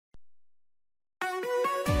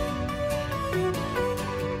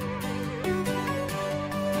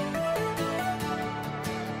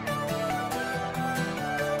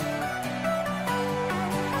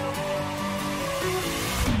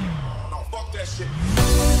that shit.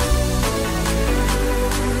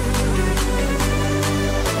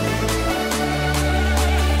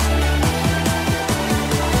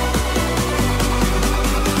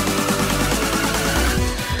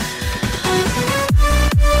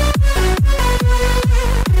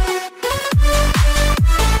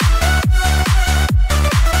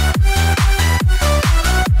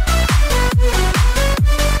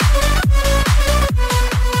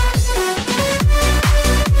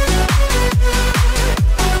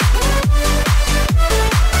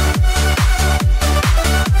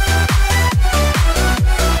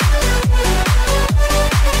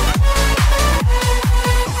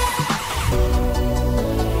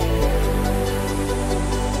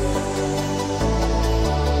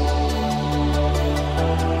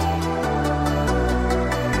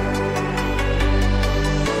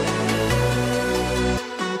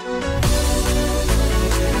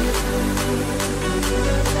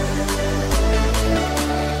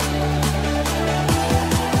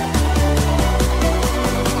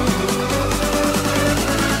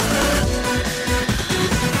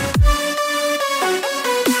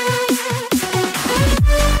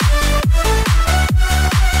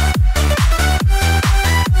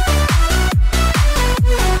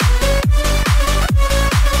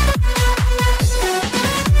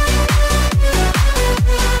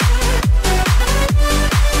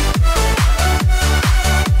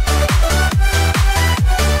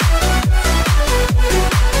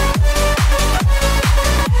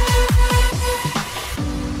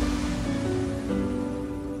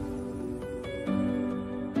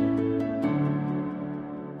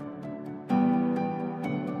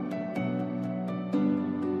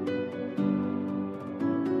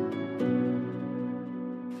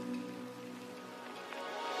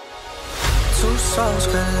 Two souls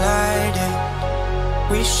colliding.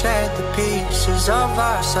 We shared the pieces of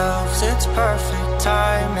ourselves. It's perfect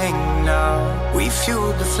timing now. We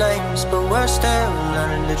fueled the flames, but we're still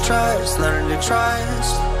learning to trust, learning to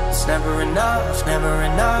trust. It's never enough, never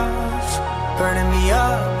enough. Burning me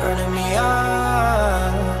up, burning me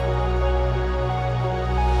up.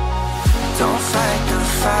 Don't fight the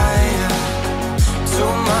fire.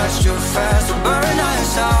 Too much, too fast will burn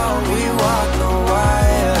us out. We walk the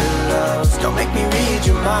wire, love. Don't make me read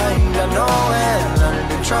your mind, I know it. Learning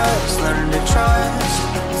to trust, learning to trust.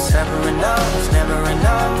 It's never enough, never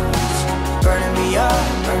enough. Burning me up,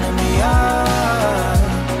 burning me up.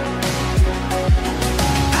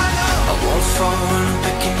 I won't fall when I'm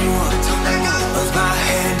picking you up. Of my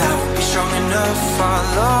hand, I won't be strong enough. Our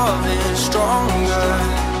love is stronger,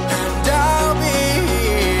 and I'll be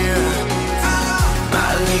here. My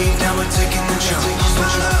lead, now we're taking the jump.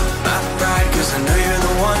 My pride, cause I know you're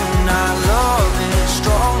the one. Our love is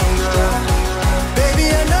stronger. Baby,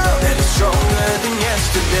 I know that it's stronger than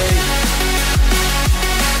yesterday.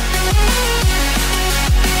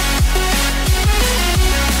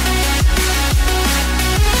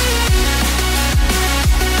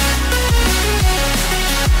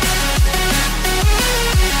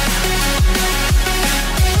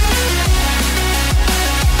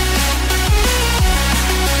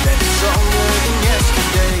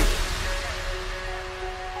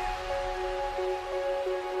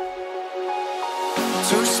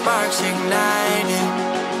 Two sparks igniting.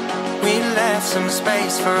 We left some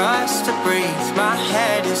space for us to breathe. My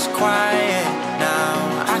head is quiet now.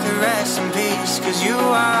 I could rest in peace, cause you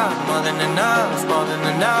are more than enough, more than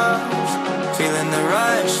enough. Feeling the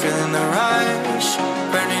rush, feeling the rush.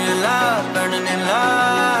 Burning in love, burning in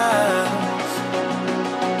love.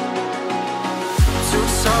 Two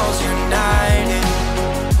souls united.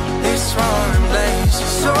 This roaring blaze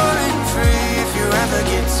is soaring free. If you ever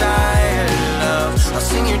get tired, love, I'll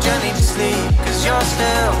sing you gently to sleep, cause you're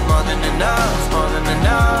still more than enough, more than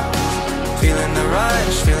enough. Feeling the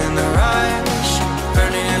rush, feeling the rush.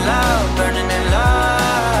 Burning in love, burning in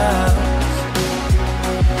love.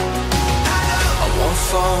 I won't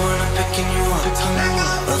fall when I'm picking you up.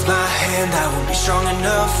 Of my hand, I won't be strong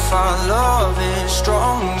enough. Our love is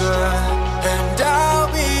stronger, and I'll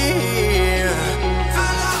be here.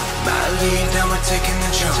 My lead, now we're taking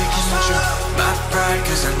the jump. My pride,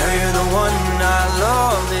 cause I know you're the one. Our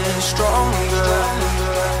love is stronger.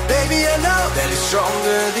 Baby, I know that it's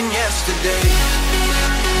stronger than yesterday.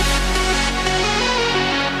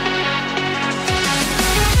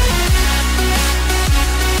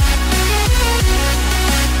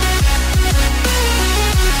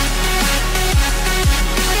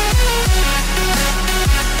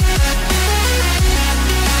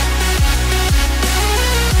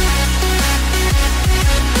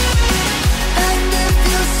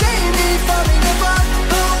 Falling apart,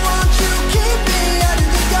 oh, won't you keep me out of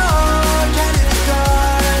the dark? And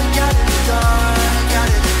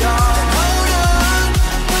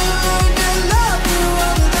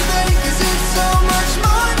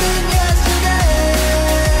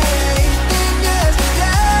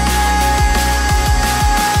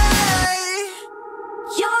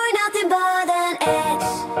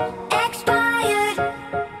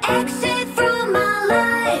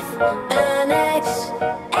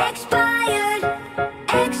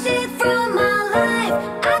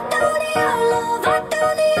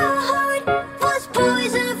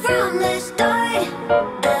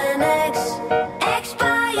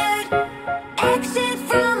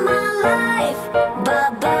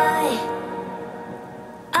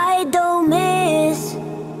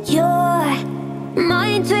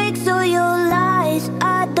tricks or your lies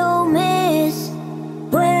I don't miss.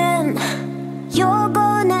 When you're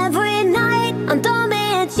gone every night, I'm done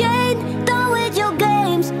being chained, done with your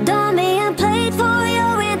games, done being played for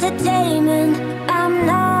your entertainment. I'm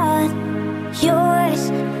not yours,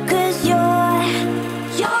 'cause you're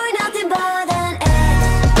nothing but an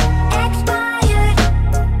expired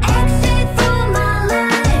exit from my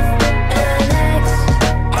life. An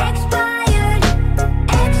expired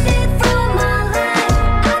exit from my life.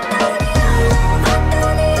 I thought your love, I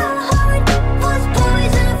thought your heart was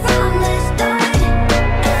poison from the start.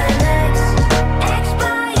 An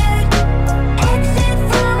expired exit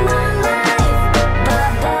from my life.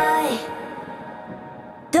 Bye-bye.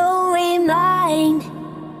 Don't remind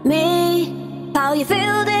me how you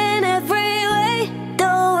feel in every way.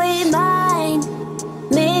 Don't remind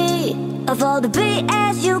me of all the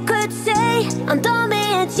BS you could say. I'm done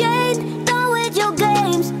being chained, done with your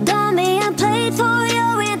games, done being played for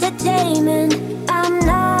your entertainment. I'm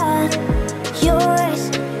not yours,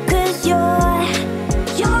 'cause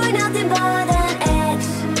you're nothing but an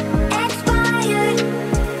expired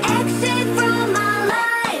exit from my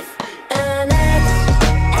life. An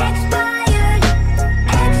expired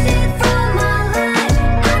exit from my life.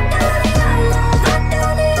 I thought your love, I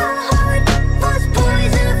thought your heart was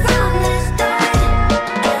poison from the start.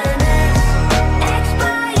 An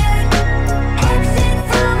expired exit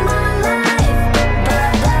from my life.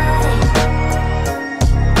 Bye-bye.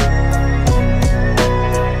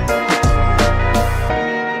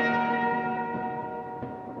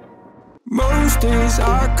 Most days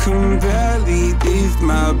I can barely leave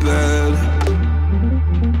my bed,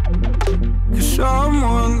 'cause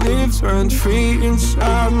someone lives rent free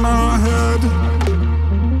inside my head.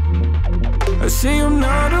 I say I'm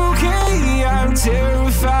not okay, I'm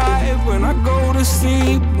terrified when I go to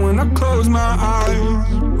sleep, when I close my eyes.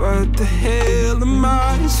 What the hell am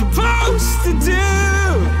I supposed to do?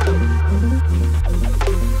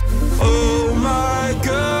 Oh my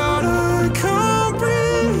God, I can't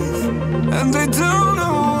breathe, and they don't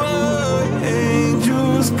know why.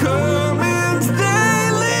 Angels come and they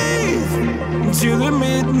leave to the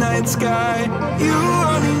midnight sky. You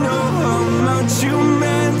only know how much you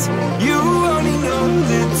meant, you only know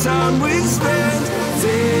the time we spent.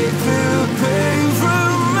 Take the pain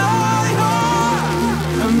from my heart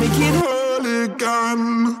and make it whole again.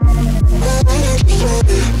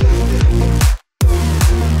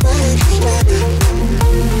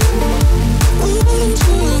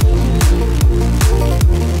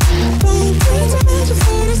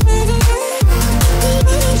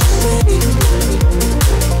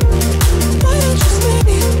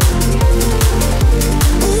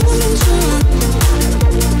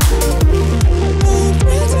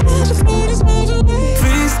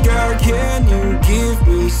 Please God, can you give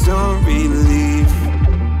me some relief?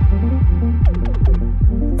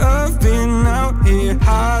 I've been out here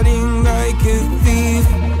hiding like a thief.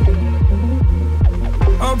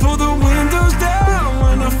 I'll pull the windows down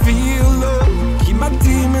when I feel low, keep my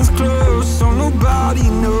demons close so nobody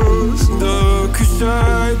knows the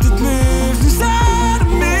side that lives inside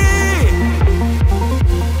of me.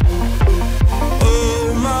 Oh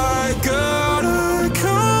my God, I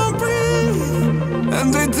can't breathe, and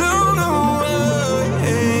they don't know why.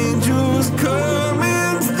 Angels come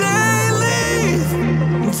and they leave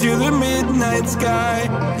to the midnight sky.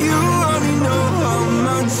 You only know how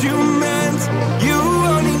much you meant, you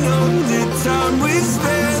only know the time we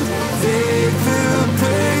spent. Take the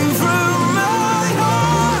pain from my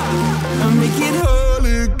heart and make it whole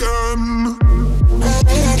again.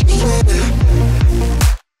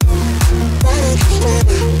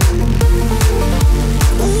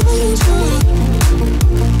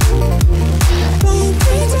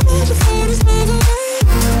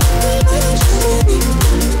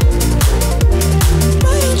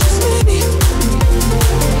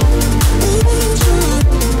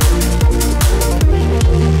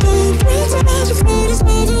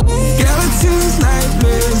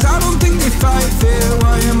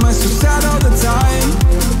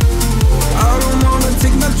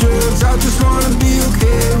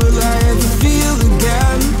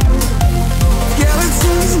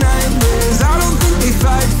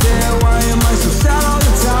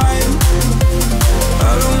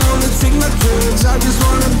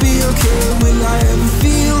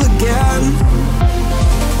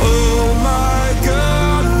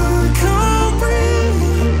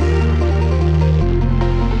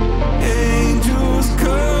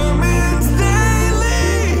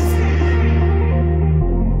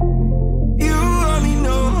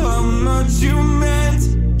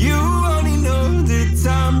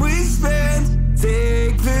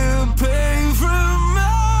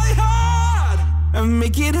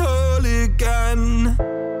 make it whole again.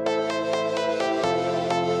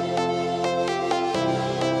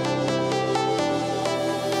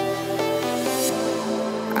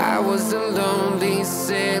 I was a lonely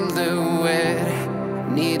silhouette,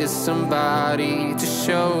 needed somebody to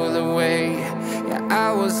show the way. Yeah,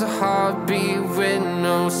 I was a heartbeat with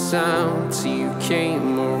no sound till you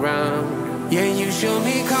came around. Yeah, you showed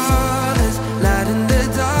me colors, light in the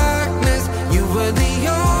darkness. You were the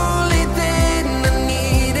only thing I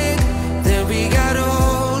needed. Then we got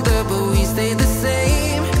older, but we stayed the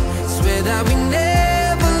same. Swear that we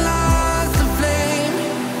never lost the flame.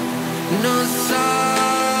 No sorry.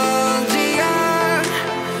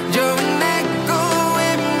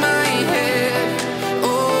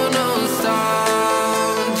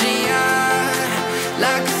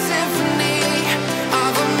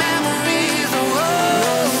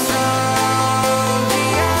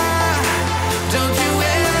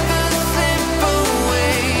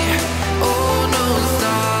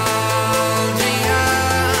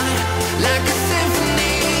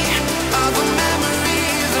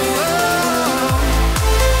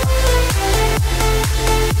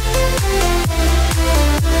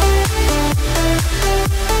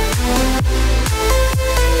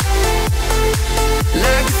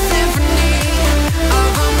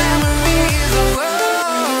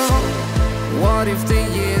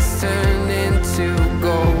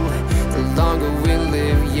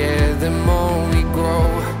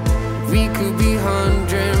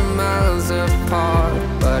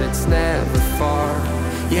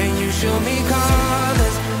 Show me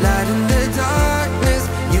colors, light in the darkness.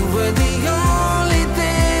 You were the only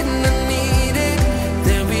thing I needed.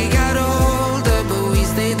 Then we got older, but we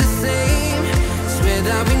stayed the same. Swear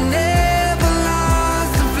that we never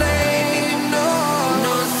lost the flame. No,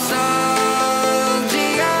 nostalgia.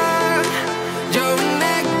 You're an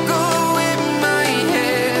echo in my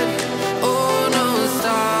head. Oh,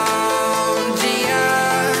 nostalgia,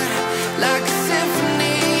 like a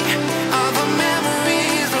symphony of a memory.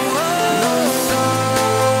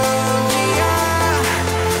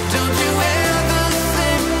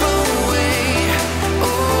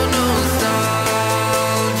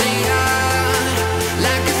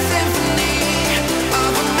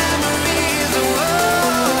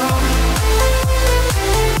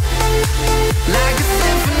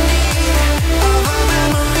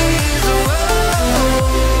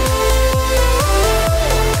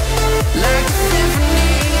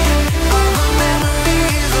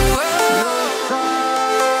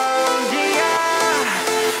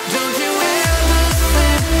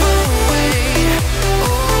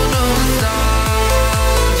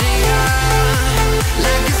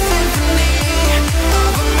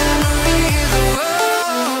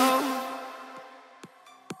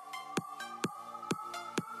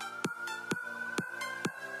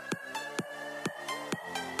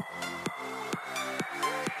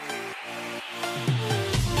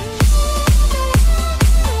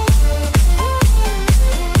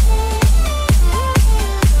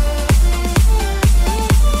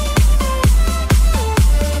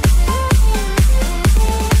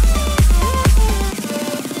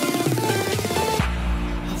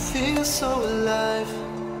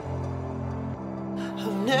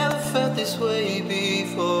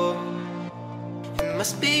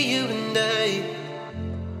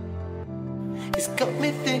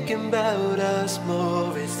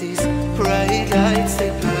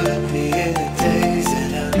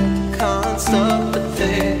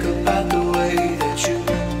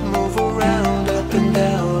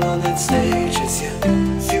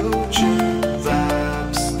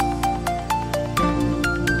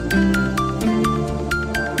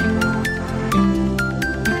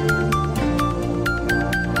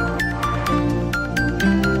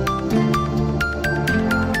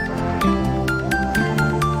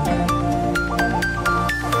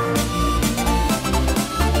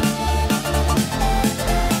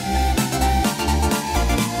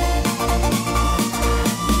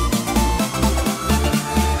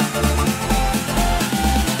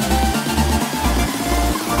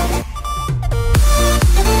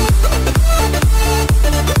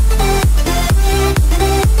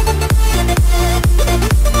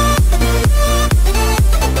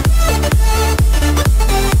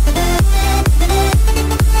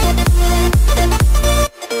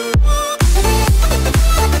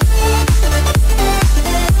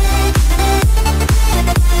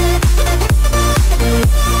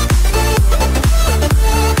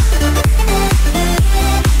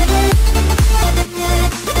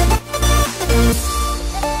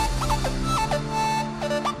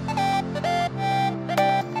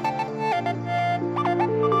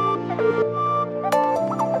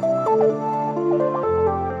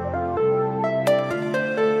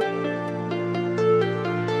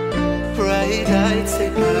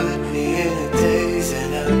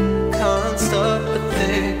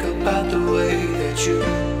 you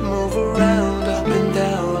move around up and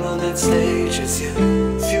down on that stage as your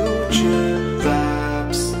future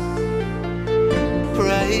vibes.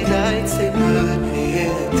 Bright lights, they put me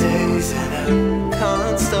in a daze, and I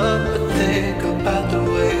can't stop but think about the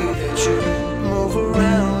way that you move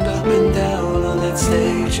around up and down on that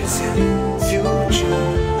stage as your future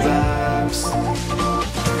vibes.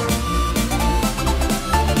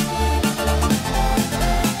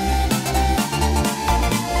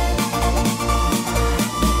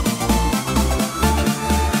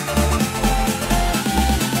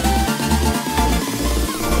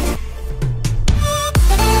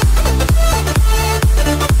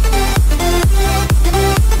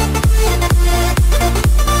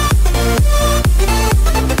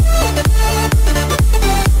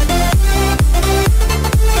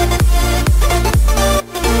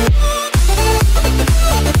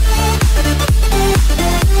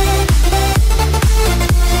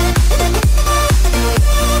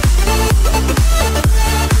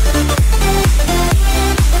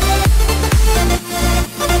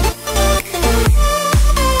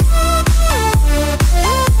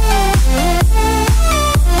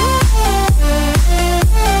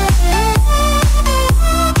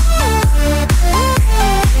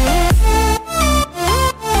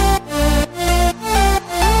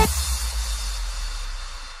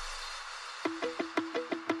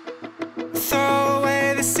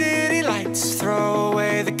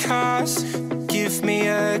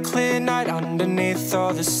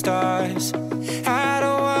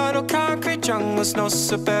 No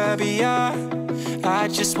suburbia, I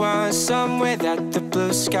just want somewhere that the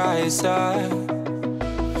blue skies are.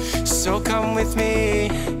 So come with me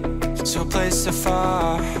to a place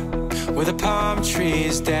afar where the palm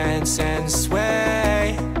trees dance and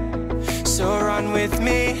sway. So run with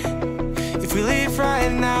me. If we leave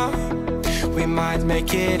right now, we might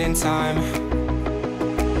make it in time.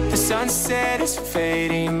 The sunset is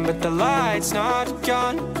fading, but the light's not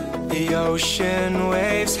gone. The ocean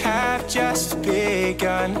waves have just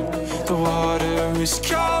begun. The water is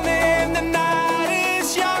calming, the night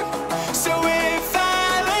is young. So if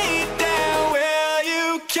I lay down, will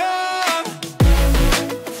you come?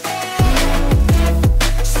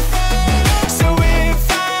 So if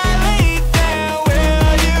I lay down,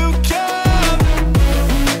 will you come?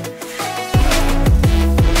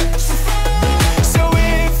 So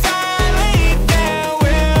if I lay down,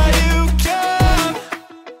 will you come?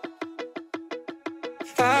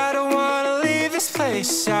 I don't wanna leave this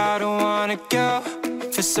place, I don't wanna go.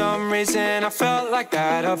 For some reason I felt like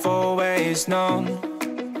that I've always known.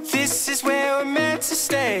 This is where we're meant to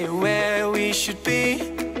stay, where we should be.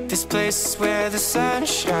 This place is where the sun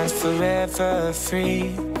shines forever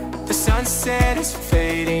free. The sunset is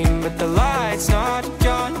fading, but the light's not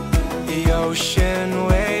gone. The ocean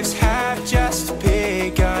waves have just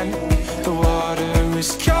begun. The water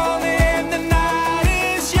is calling, the night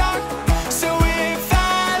is young. So if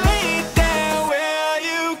I lay down, will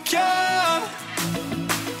you come?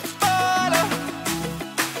 Follow,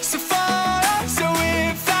 so follow. So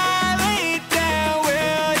if I lay down,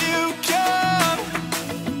 will you come?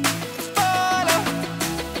 Follow,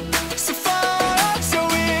 so follow. So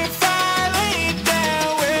if I lay down,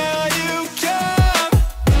 will you come?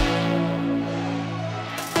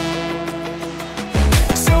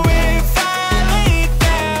 So if I lay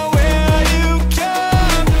down, will you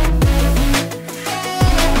come?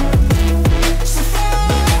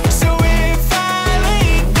 So if I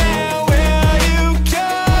lay down, will you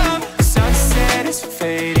come? The sunset is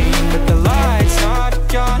fading, but the light's not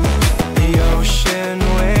gone. The ocean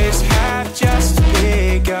waves have just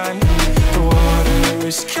begun. The water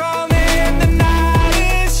is calming, the night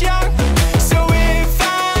is young. So if I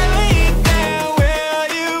lay down, will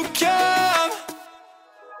you come?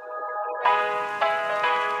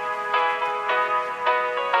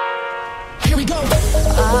 Here we go.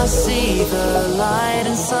 I see the light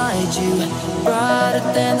inside you, brighter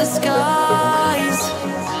than the skies.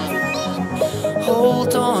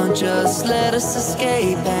 Hold on, just let us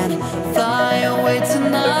escape and fly away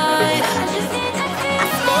tonight.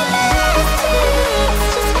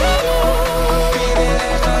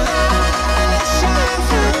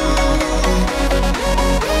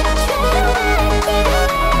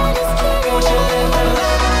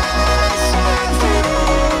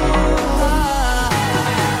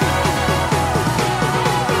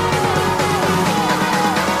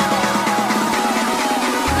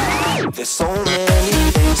 There's so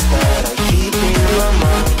many things that I keep in my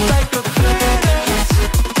mind. Like a planet,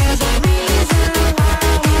 there's a reason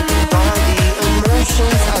all the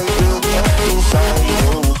emotions I built up inside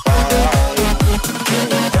your body.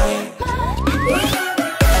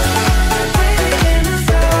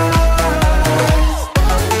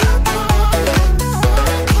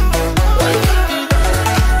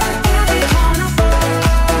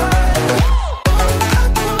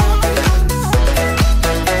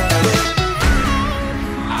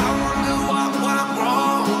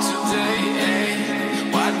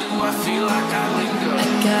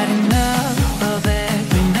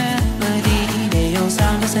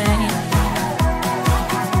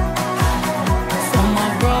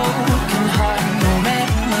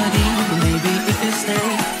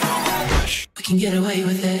 can get away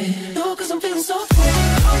with it.